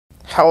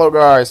Hello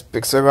guys,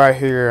 Pixel Guy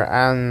here,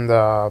 and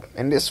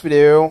in this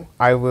video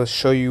I will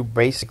show you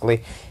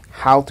basically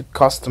how to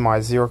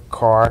customize your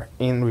car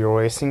in Real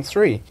Racing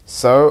 3.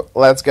 So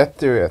let's get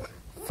to it.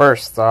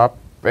 First up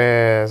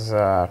is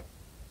a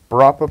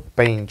proper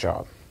paint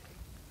job.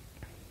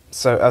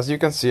 So as you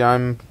can see,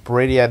 I'm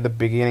pretty at the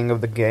beginning of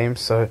the game,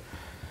 so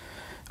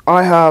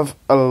I have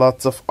a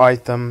lot of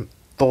items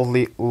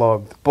totally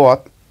logged,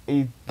 but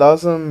it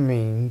doesn't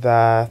mean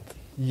that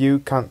you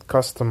can't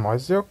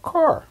customize your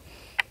car.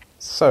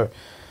 So,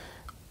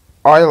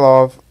 I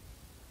love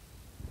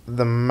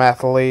the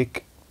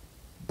metallic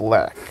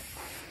black.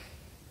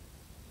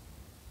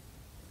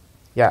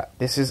 Yeah,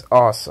 this is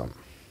awesome.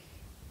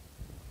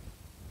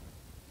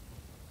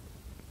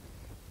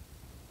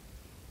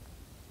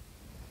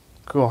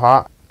 Cool,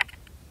 huh?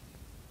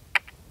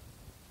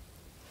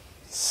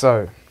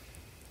 So,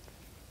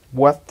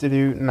 what to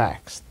do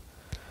next?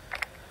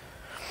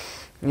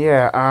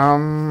 Yeah,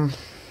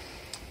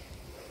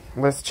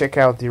 let's check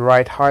out the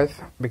ride height,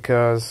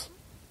 because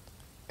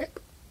it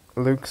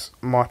looks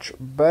much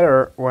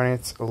better when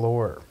it's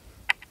lower.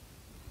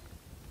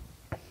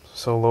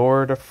 So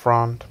lower the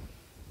front,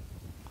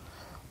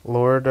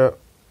 lower the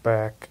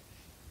back.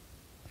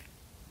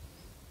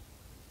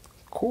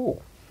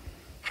 Cool.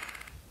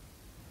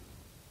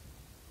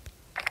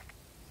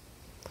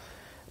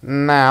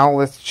 Now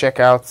let's check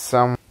out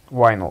some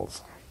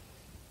vinyls.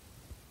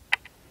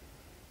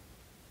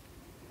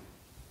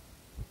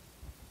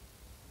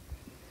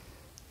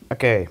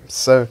 Okay,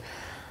 so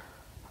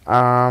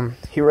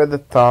here at the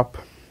top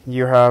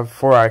you have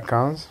 4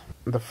 icons.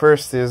 The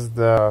first is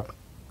the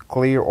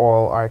clear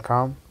oil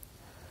icon.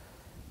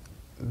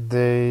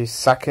 The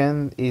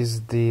second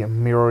is the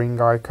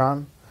mirroring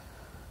icon.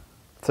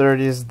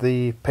 Third is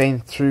the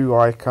paint through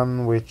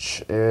icon,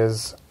 which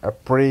is a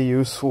pretty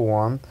useful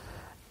one.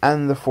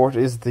 And the fourth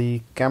is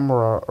the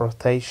camera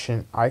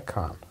rotation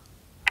icon.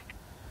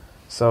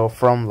 So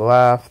from the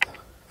left,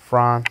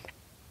 front,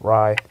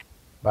 right,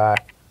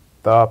 back,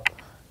 top,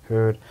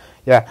 hood.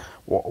 Yeah,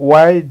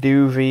 why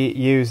do we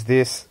use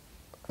this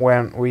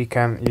when we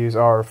can use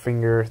our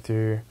finger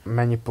to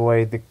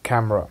manipulate the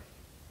camera?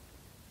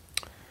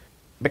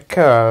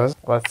 Because,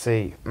 let's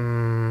see,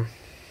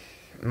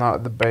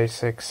 not the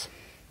basics,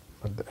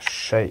 but the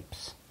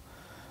shapes.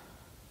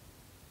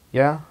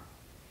 Yeah,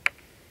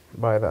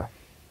 by that.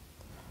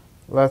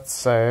 Let's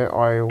say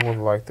I would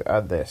like to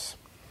add this.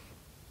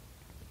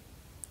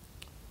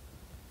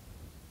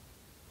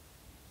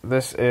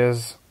 This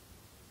is,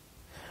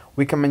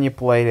 we can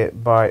manipulate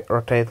it by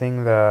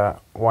rotating the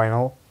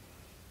vinyl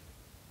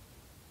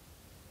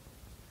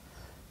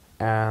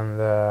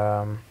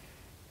and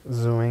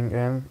zooming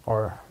in,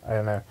 or I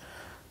don't know,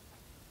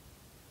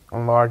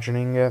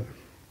 enlarging it.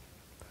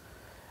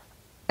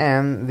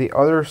 And the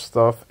other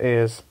stuff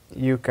is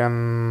you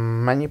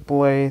can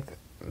manipulate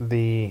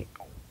the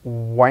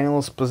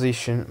vinyl's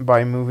position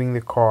by moving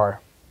the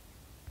car.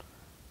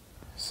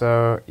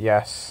 So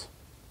yes.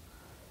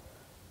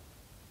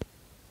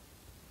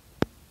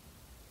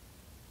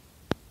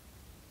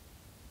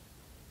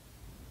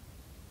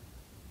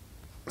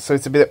 So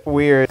it's a bit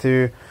weird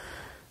to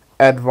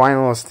add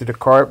vinyls to the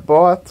car,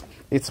 but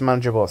it's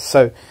manageable.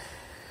 So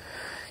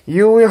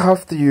you will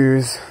have to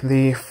use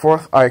the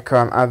 4th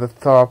icon at the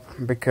top,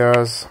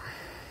 because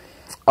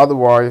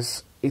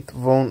otherwise it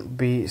won't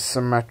be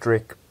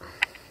symmetric.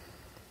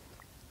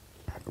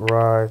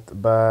 Right,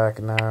 back,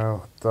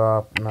 no,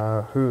 top,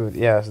 no, hood.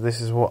 Yes,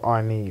 this is what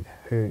I need,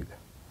 hood.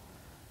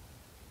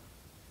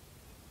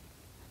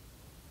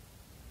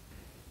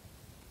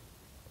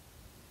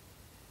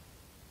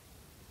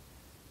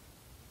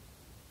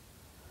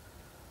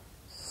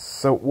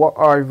 So what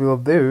I will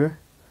do,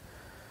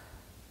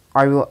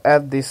 I will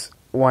add this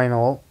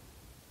vinyl,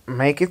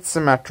 make it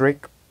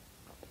symmetric,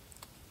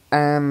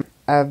 and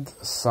add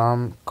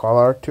some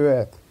color to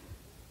it.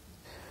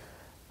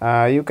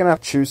 You can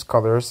choose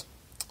colors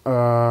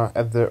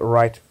at the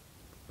right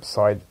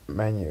side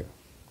menu.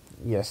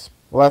 Yes,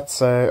 let's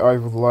say I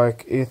would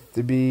like it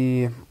to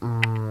be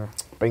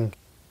pink.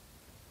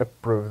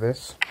 Approve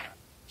this.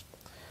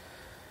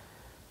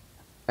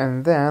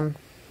 And then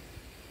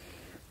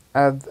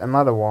add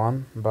another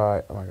one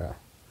by, oh my god,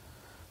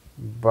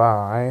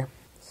 by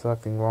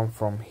selecting one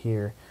from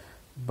here,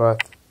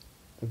 but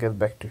get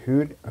back to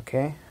hood.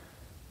 Okay,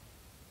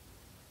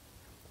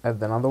 add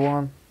another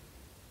one,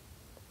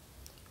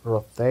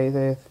 rotate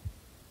it,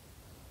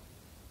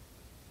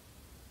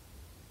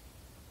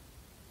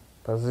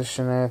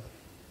 position it,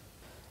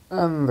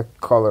 and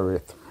color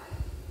it.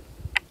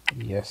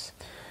 Yes,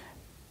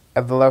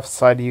 at the left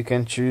side you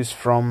can choose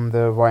from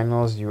the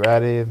vinyls you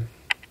added.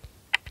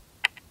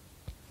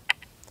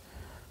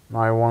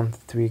 Now I want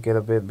to tweak it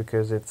a bit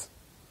because it's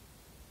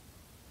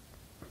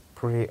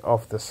pretty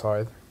off the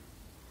side.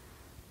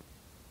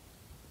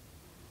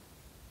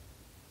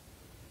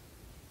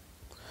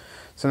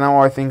 So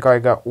now I think I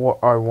got what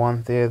I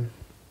wanted.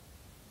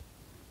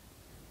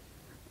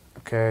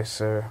 Okay,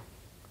 so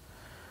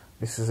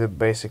this is it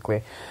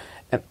basically.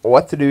 And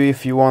what to do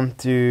if you want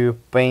to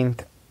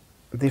paint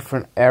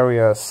different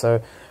areas.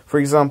 So For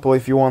example,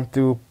 if you want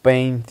to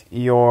paint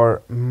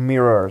your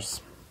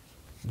mirrors,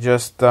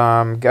 just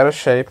get a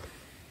shape.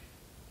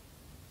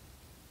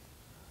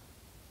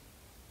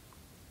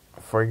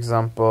 For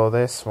example,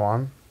 this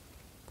one.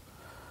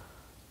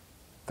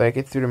 Take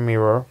it to the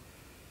mirror.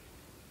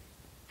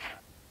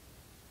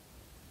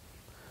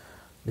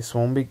 This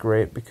won't be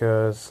great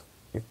because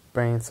it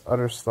paints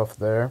other stuff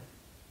there.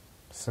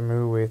 So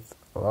move it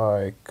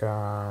like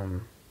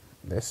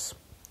this.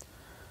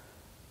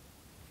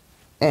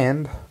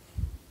 And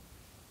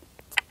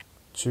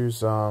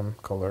choose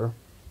color.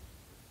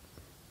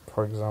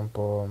 For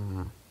example,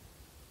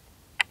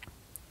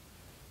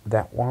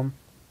 that one.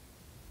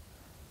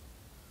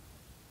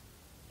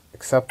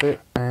 Accept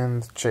it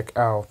and check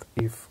out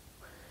if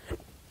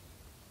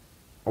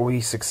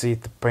we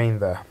succeed to paint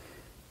that.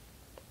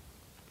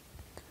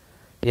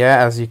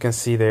 Yeah, as you can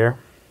see there,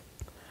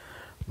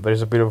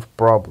 there's a bit of a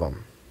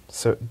problem.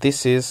 So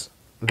this is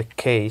the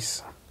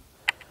case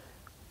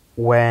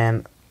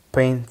when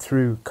paint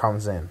through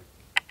comes in.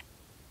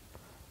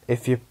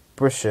 If you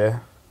push it,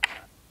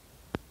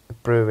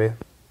 prove it,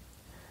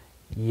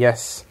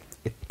 yes,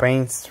 it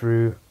paints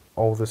through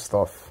all the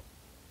stuff.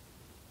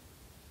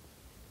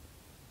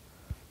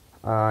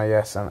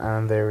 Yes,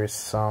 and there is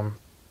some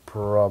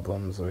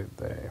problems with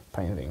the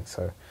painting,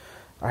 so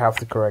I have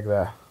to correct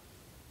that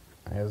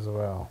as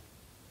well.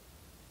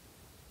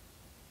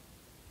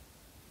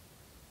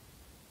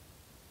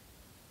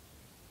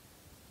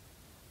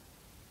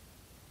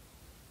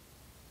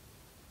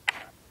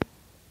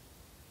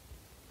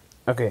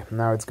 Okay,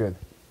 now it's good.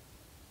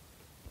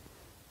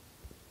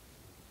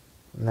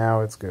 Now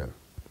it's good.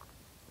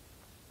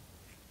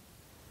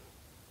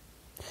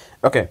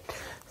 Okay,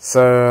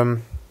 so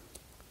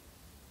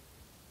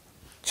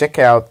check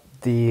out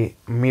the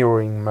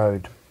mirroring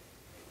mode,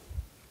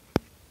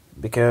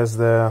 because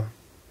the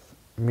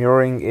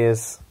mirroring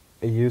is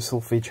a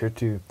useful feature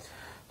too.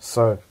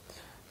 So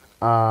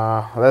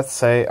let's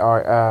say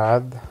I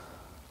add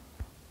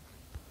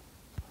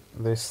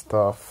this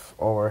stuff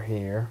over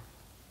here.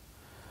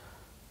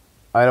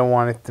 I don't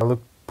want it to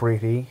look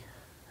pretty,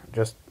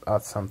 just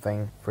add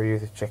something for you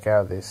to check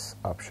out this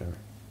option.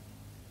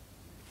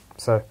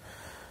 So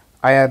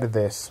I added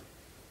this,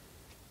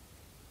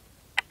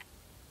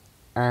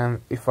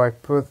 and if I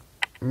put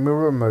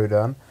mirror mode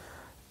on,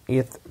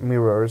 it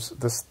mirrors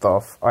the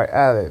stuff I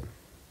added,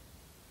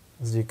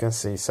 as you can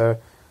see. So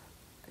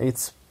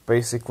it's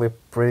basically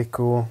pretty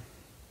cool.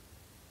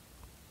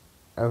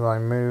 As I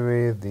move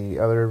it, the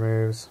other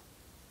moves.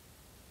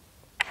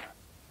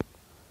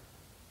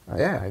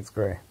 Yeah, it's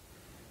great.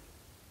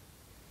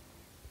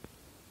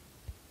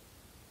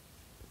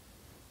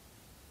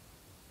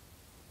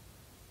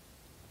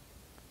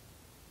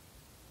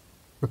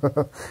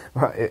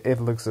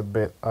 It looks a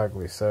bit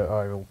ugly, so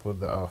I will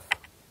put that off.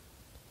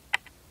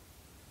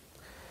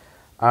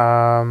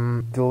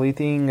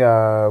 Deleting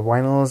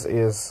vinyls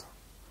is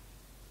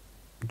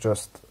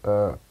just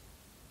a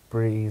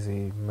pretty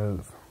easy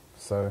move.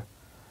 So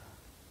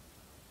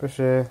push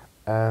it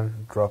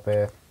and drop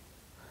it.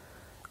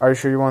 Are you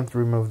sure you want to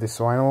remove this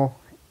vinyl?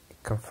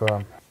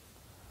 Confirm.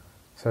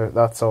 So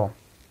that's all.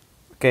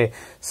 Okay,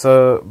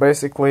 so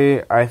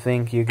basically I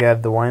think you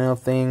get the vinyl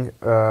thing.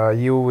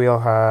 You will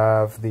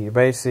have the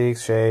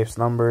basics, shapes,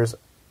 numbers,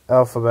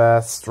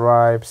 alphabets,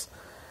 stripes,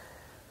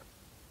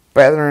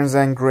 patterns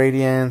and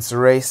gradients,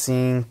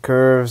 racing,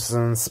 curves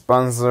and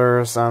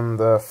sponsors, and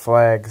the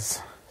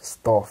flags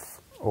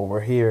stuff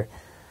over here.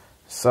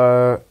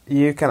 So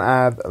you can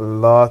add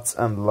lots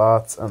and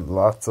lots and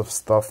lots of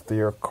stuff to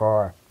your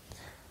car.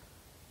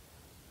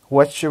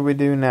 What should we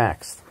do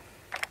next?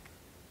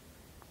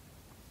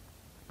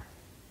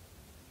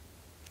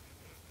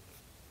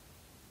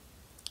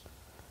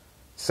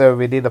 So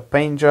we did a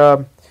paint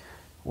job,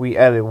 we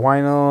added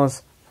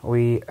vinyls,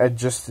 we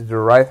adjusted the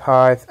right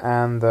height,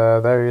 and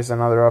there is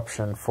another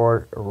option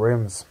for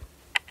rims.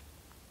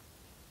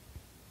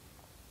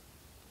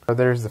 So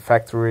there's the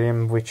factory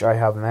rim, which I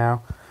have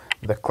now,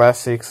 the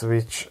classics,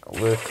 which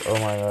look, oh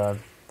my god,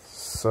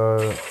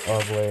 so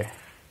ugly.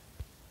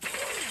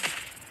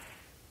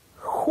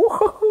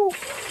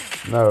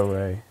 No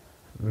way.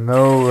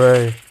 No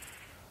way.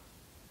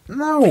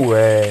 No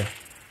way.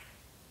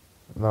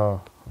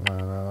 No,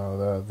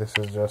 this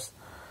is just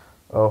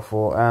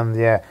awful. And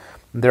yeah,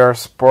 there are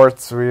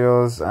sports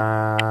wheels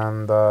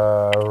and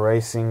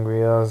racing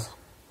wheels,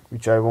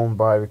 which I won't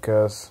buy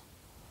because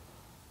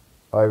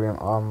I will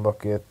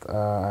unlock it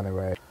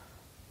anyway.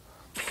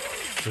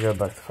 Let's get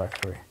back to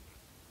factory.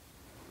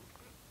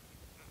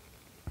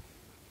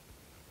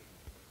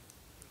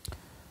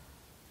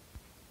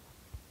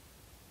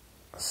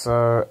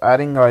 So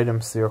adding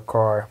items to your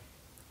car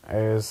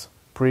is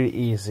pretty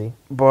easy,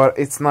 but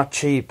it's not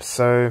cheap.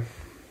 So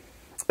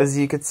as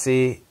you can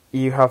see,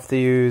 you have to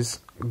use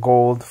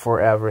gold for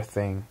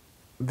everything.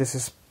 This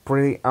is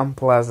pretty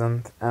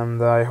unpleasant,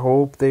 and I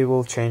hope they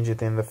will change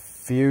it in the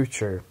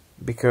future,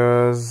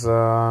 because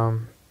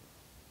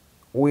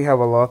we have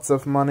a lots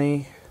of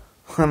money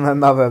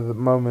not at the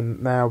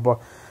moment now, but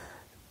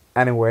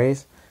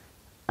anyways,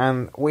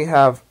 and we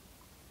have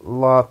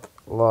lot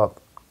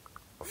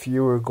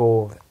fewer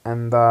gold,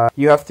 and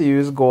you have to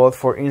use gold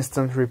for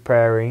instant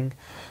repairing,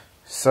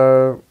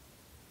 so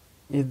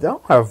you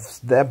don't have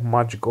that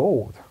much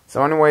gold.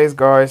 So anyways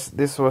guys,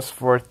 this was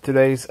for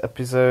today's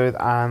episode,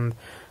 and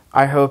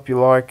I hope you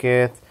like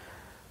it.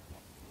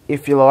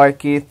 If you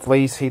like it,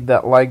 please hit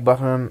that like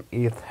button,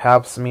 it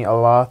helps me a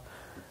lot.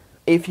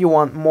 If you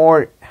want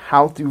more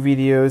how-to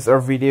videos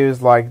or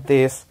videos like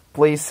this,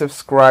 please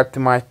subscribe to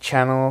my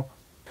channel.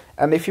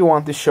 And if you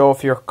want to show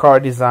off your car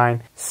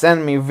design,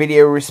 send me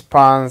video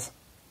response.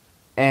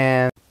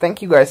 And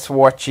thank you guys for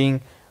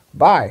watching.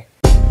 Bye.